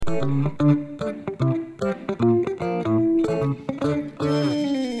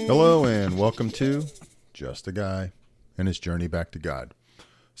Hello and welcome to Just a Guy and His Journey Back to God.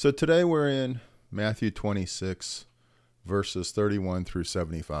 So today we're in Matthew 26, verses 31 through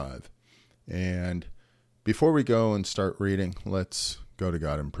 75. And before we go and start reading, let's go to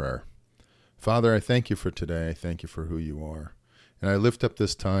God in prayer. Father, I thank you for today. I thank you for who you are. And I lift up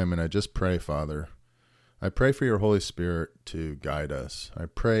this time and I just pray, Father, I pray for your Holy Spirit to guide us. I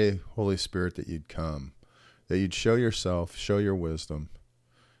pray, Holy Spirit, that you'd come, that you'd show yourself, show your wisdom,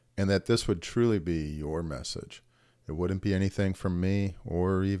 and that this would truly be your message. It wouldn't be anything from me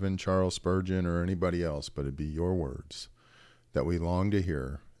or even Charles Spurgeon or anybody else, but it'd be your words that we long to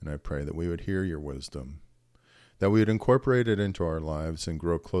hear. And I pray that we would hear your wisdom, that we would incorporate it into our lives and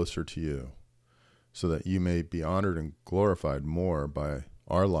grow closer to you so that you may be honored and glorified more by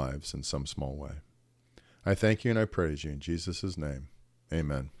our lives in some small way. I thank you and I praise you in Jesus' name.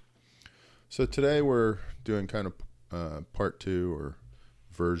 Amen. So today we're doing kind of part 2 or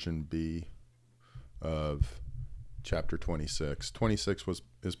version B of chapter 26. 26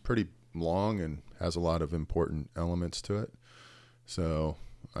 is pretty long and has a lot of important elements to it. So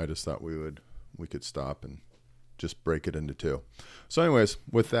I just thought we could stop and just break it into 2. So anyways,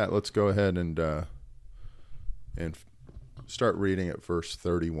 with that, let's go ahead and start reading at verse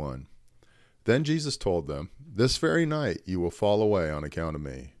 31. Then Jesus told them, "This very night you will fall away on account of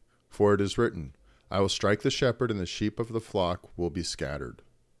me. For it is written, I will strike the shepherd and the sheep of the flock will be scattered.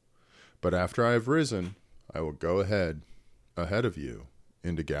 But after I have risen, I will go ahead of you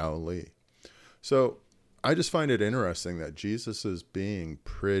into Galilee." So I just find it interesting that Jesus is being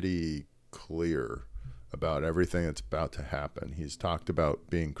pretty clear about everything that's about to happen. He's talked about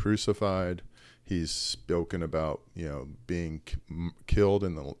being crucified. He's spoken about, being killed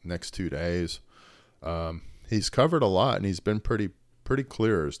in the next 2 days. He's covered a lot, and he's been pretty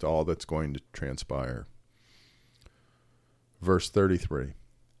clear as to all that's going to transpire. Verse 33.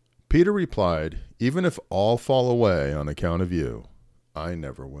 Peter replied, "Even if all fall away on account of you, I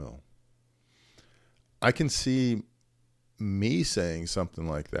never will." I can see me saying something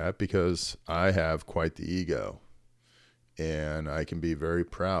like that because I have quite the ego. And I can be very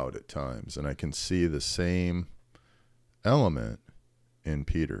proud at times. And I can see the same element in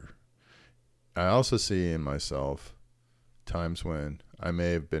Peter. I also see in myself times when I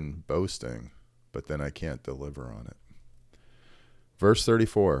may have been boasting, but then I can't deliver on it. Verse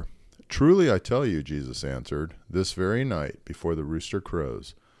 34. "Truly I tell you," Jesus answered, "this very night before the rooster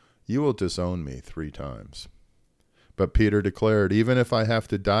crows, you will disown me 3 times. But Peter declared, "Even if I have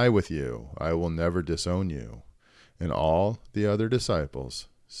to die with you, I will never disown you." And all the other disciples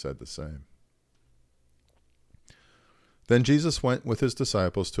said the same. Then Jesus went with his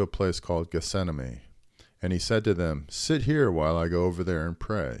disciples to a place called Gethsemane, and he said to them, "Sit here while I go over there and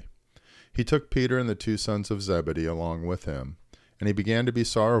pray." He took Peter and the 2 sons of Zebedee along with him, and he began to be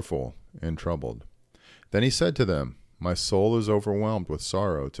sorrowful and troubled. Then he said to them, "My soul is overwhelmed with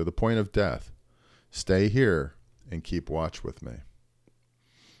sorrow to the point of death. Stay here and keep watch with me."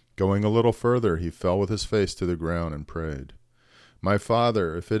 Going a little further, he fell with his face to the ground and prayed, "My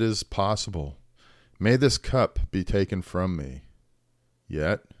Father, if it is possible, may this cup be taken from me.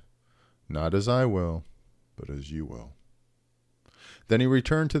 Yet, not as I will, but as you will." Then he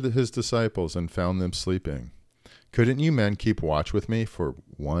returned to his disciples and found them sleeping. "Couldn't you men keep watch with me for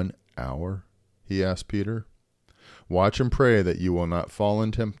 1 hour?" he asked Peter. "Watch and pray that you will not fall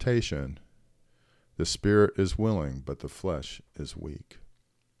in temptation. The spirit is willing, but the flesh is weak."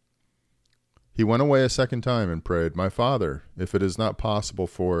 He went away a second time and prayed, "My Father, if it is not possible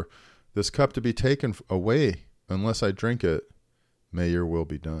for this cup to be taken away unless I drink it, may your will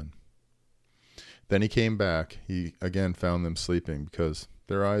be done." Then he came back. He again found them sleeping because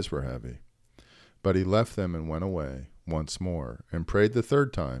their eyes were heavy. But he left them and went away once more and prayed the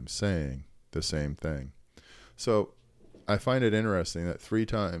 3rd time, saying the same thing. So I find it interesting that 3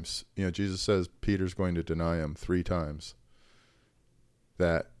 times, Jesus says Peter's going to deny him 3 times.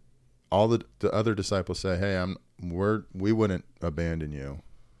 That all the other disciples say, "Hey, we wouldn't abandon you.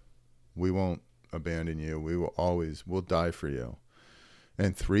 We won't abandon you. We'll die for you."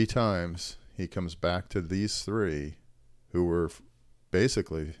 And 3 times he comes back to these 3 who were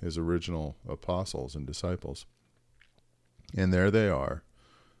basically his original apostles and disciples. And there they are,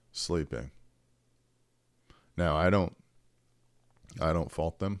 sleeping. Now, I don't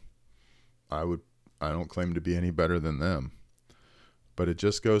fault them. I don't claim to be any better than them. But it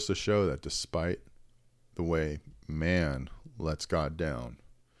just goes to show that despite the way man lets God down,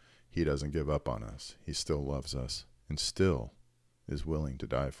 he doesn't give up on us. He still loves us and still is willing to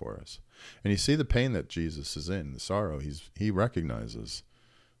die for us. And you see the pain that Jesus is in, the sorrow. He recognizes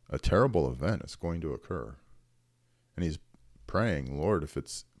a terrible event is going to occur. And he's praying, Lord, if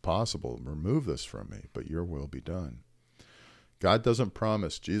it's possible, remove this from me, but your will be done. God doesn't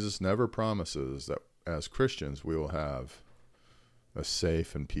promise, Jesus never promises that as Christians we will have a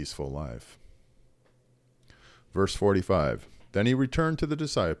safe and peaceful life. Verse 45, then he returned to the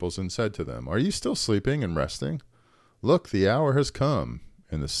disciples and said to them, are you still sleeping and resting? Look, the hour has come,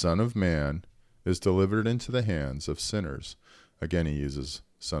 and the Son of Man is delivered into the hands of sinners. Again, he uses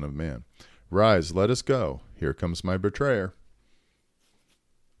Son of Man. Rise, let us go. Here comes my betrayer.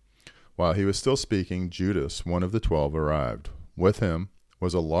 While he was still speaking, Judas, one of the 12, arrived. With him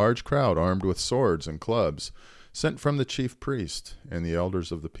was a large crowd armed with swords and clubs, sent from the chief priest and the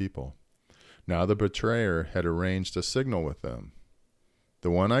elders of the people. Now the betrayer had arranged a signal with them. The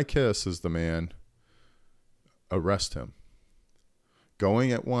one I kiss is the man. Arrest him.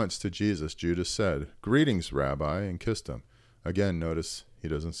 Going at once to Jesus, Judas said, greetings, Rabbi, and kissed him. Again, notice he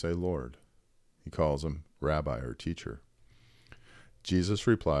doesn't say Lord. He calls him Rabbi or teacher. Jesus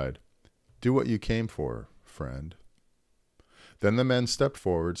replied, do what you came for, friend. Then the men stepped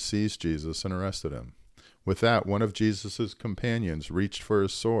forward, seized Jesus, and arrested him. With that, one of Jesus' companions reached for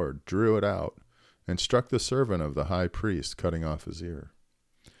his sword, drew it out, and struck the servant of the high priest, cutting off his ear.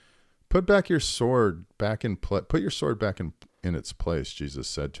 Put your sword back in its place, Jesus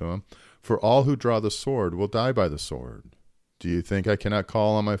said to him, for all who draw the sword will die by the sword. Do you think I cannot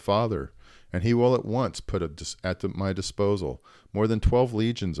call on my Father, and he will at once put at my disposal more than 12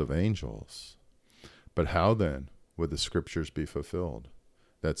 legions of angels? But how then would the scriptures be fulfilled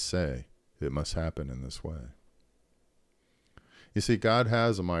that say it must happen in this way? You see, God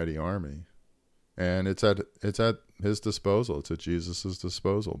has a mighty army, and it's at his disposal. It's at Jesus'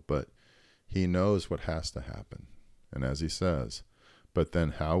 disposal, but he knows what has to happen. And as he says, but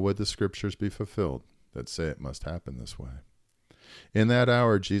then how would the scriptures be fulfilled that say it must happen this way? In that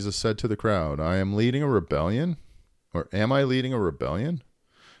hour, Jesus said to the crowd, am I leading a rebellion,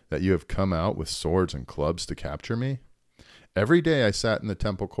 that you have come out with swords and clubs to capture me? Every day I sat in the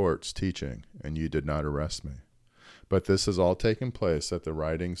temple courts teaching, and you did not arrest me. But this has all taken place that the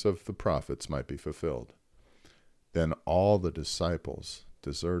writings of the prophets might be fulfilled. Then all the disciples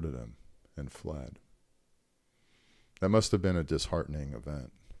deserted him and fled. That must have been a disheartening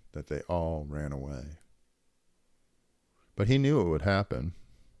event, that they all ran away. But he knew it would happen.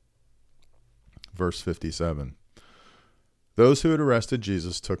 Verse 57. Those who had arrested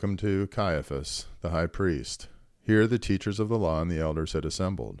Jesus took him to Caiaphas, the high priest. Here the teachers of the law and the elders had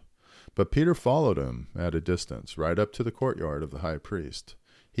assembled. But Peter followed him at a distance, right up to the courtyard of the high priest.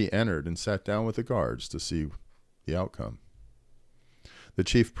 He entered and sat down with the guards to see the outcome. The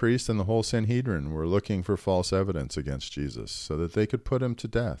chief priest and the whole Sanhedrin were looking for false evidence against Jesus so that they could put him to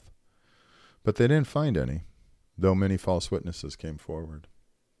death. But they didn't find any, though many false witnesses came forward.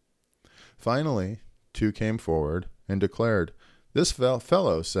 Finally, 2 came forward and declared, this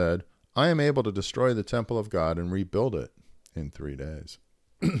fellow said, I am able to destroy the temple of God and rebuild it in 3 days.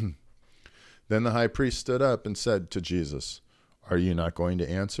 Then the high priest stood up and said to Jesus, are you not going to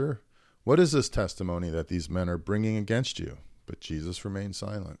answer? What is this testimony that these men are bringing against you? But Jesus remained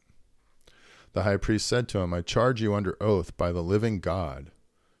silent. The high priest said to him, I charge you under oath by the living God.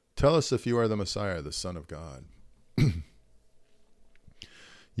 Tell us if you are the Messiah, the Son of God.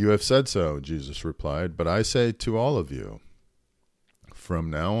 You have said so, Jesus replied, but I say to all of you, from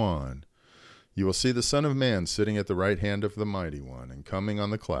now on, you will see the Son of Man sitting at the right hand of the Mighty One and coming on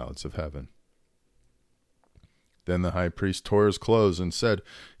the clouds of heaven. Then the high priest tore his clothes and said,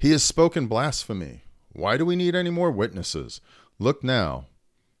 he has spoken blasphemy. Why do we need any more witnesses? Look now,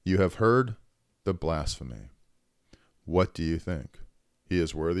 you have heard the blasphemy. What do you think? He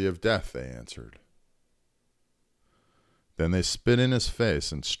is worthy of death, they answered. Then they spit in his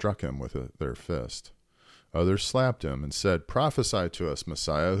face and struck him with their fist. Others slapped him and said, prophesy to us,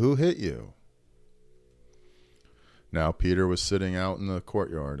 Messiah, who hit you? Now Peter was sitting out in the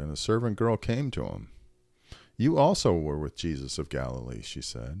courtyard, and a servant girl came to him. You also were with Jesus of Galilee, she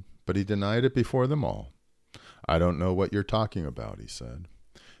said. But he denied it before them all. I don't know what you're talking about, he said.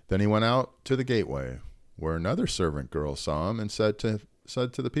 Then he went out to the gateway, where another servant girl saw him and said to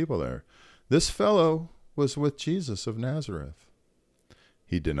the people there, this fellow was with Jesus of Nazareth.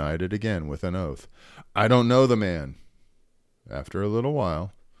 He denied it again with an oath. I don't know the man. After a little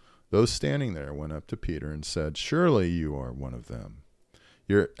while, those standing there went up to Peter and said, surely you are one of them.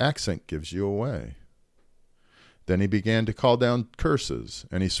 Your accent gives you away. Then he began to call down curses,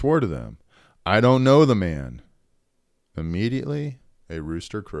 and he swore to them, I don't know the man. Immediately a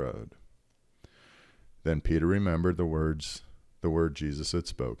rooster crowed. Then Peter remembered the word Jesus had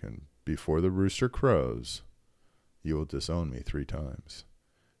spoken, before the rooster crows, you will disown me 3 times.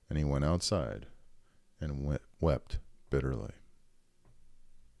 And he went outside and wept bitterly.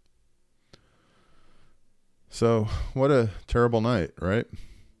 So, what a terrible night, right?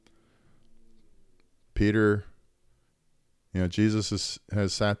 Peter, Jesus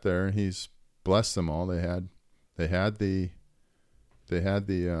has sat there and he's blessed them all. They had the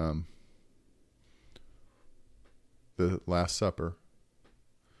Last Supper.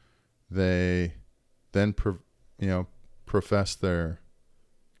 They then professed their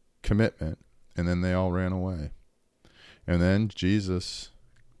commitment, and then they all ran away. And then Jesus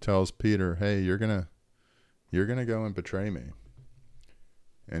tells Peter, "Hey, you're gonna go and betray me."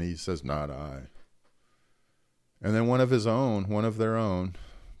 And he says, "Not I." And then one of their own,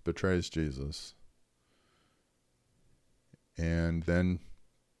 betrays Jesus. And then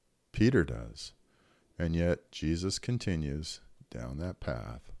Peter does. And yet Jesus continues down that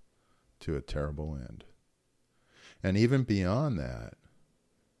path to a terrible end. And even beyond that,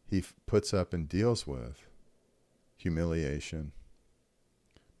 he puts up and deals with humiliation,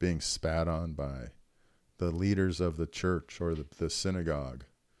 being spat on by the leaders of the church or the synagogue,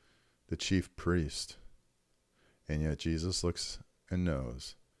 the chief priest. And yet Jesus looks and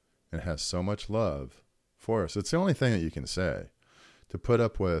knows and has so much love for us. It's the only thing that you can say, to put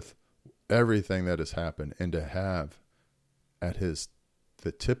up with everything that has happened and to have at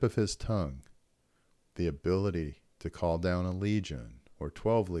the tip of his tongue the ability to call down a legion or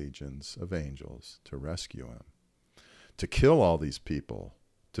 12 legions of angels to rescue him, to kill all these people,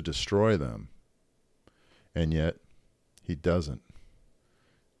 to destroy them. And yet he doesn't.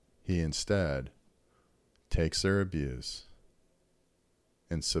 He instead takes their abuse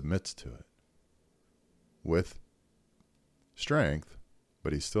and submits to it with strength,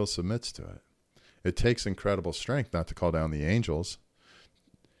 but he still submits to it. It takes incredible strength not to call down the angels.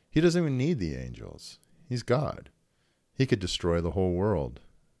 He doesn't even need the angels. He's God. He could destroy the whole world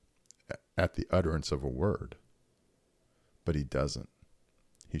at the utterance of a word, but he doesn't.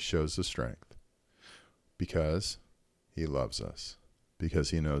 He shows the strength because he loves us,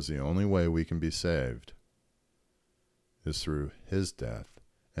 because he knows the only way we can be saved is through his death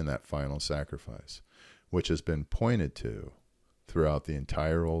and that final sacrifice, which has been pointed to throughout the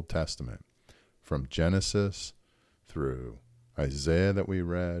entire Old Testament, from Genesis through Isaiah that we've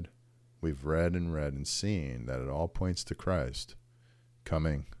read and seen that it all points to Christ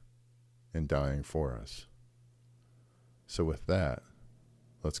coming and dying for us. So with that,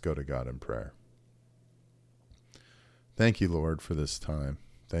 let's go to God in prayer. Thank you, Lord, for this time.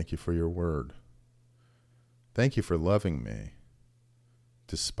 Thank you for your word. Thank you for loving me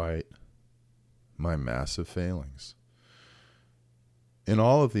despite my massive failings. In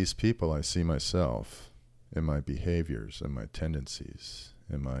all of these people, I see myself in my behaviors and my tendencies,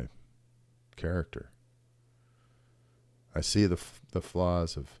 in my character. I see the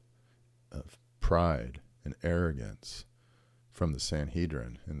flaws of pride and arrogance from the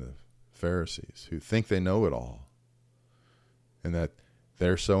Sanhedrin and the Pharisees, who think they know it all and that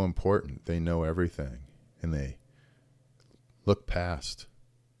they're so important, they know everything, and they look past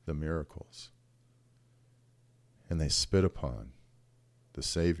the miracles and they spit upon the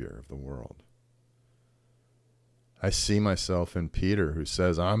Savior of the world. I see myself in Peter, who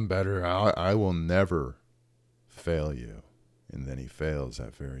says, "I'm better, I will never fail you." And then he fails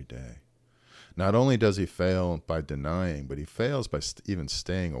that very day. Not only does he fail by denying, but he fails by even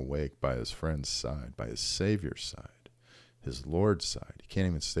staying awake by his friend's side, by his Savior's side, his Lord's side. He can't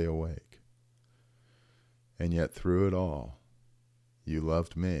even stay awake. And yet through it all, you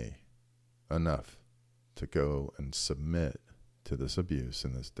loved me enough to go and submit to this abuse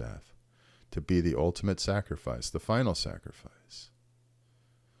and this death, to be the ultimate sacrifice, the final sacrifice.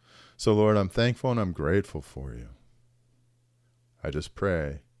 So, Lord, I'm thankful and I'm grateful for you. I just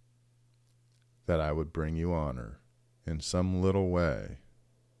pray that I would bring you honor in some little way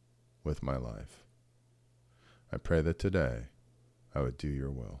with my life. I pray that today I would do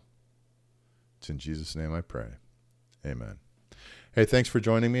your will. It's in Jesus' name I pray. Amen. Hey, thanks for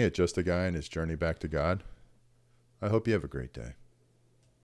joining me at Just a Guy and His Journey Back to God. I hope you have a great day.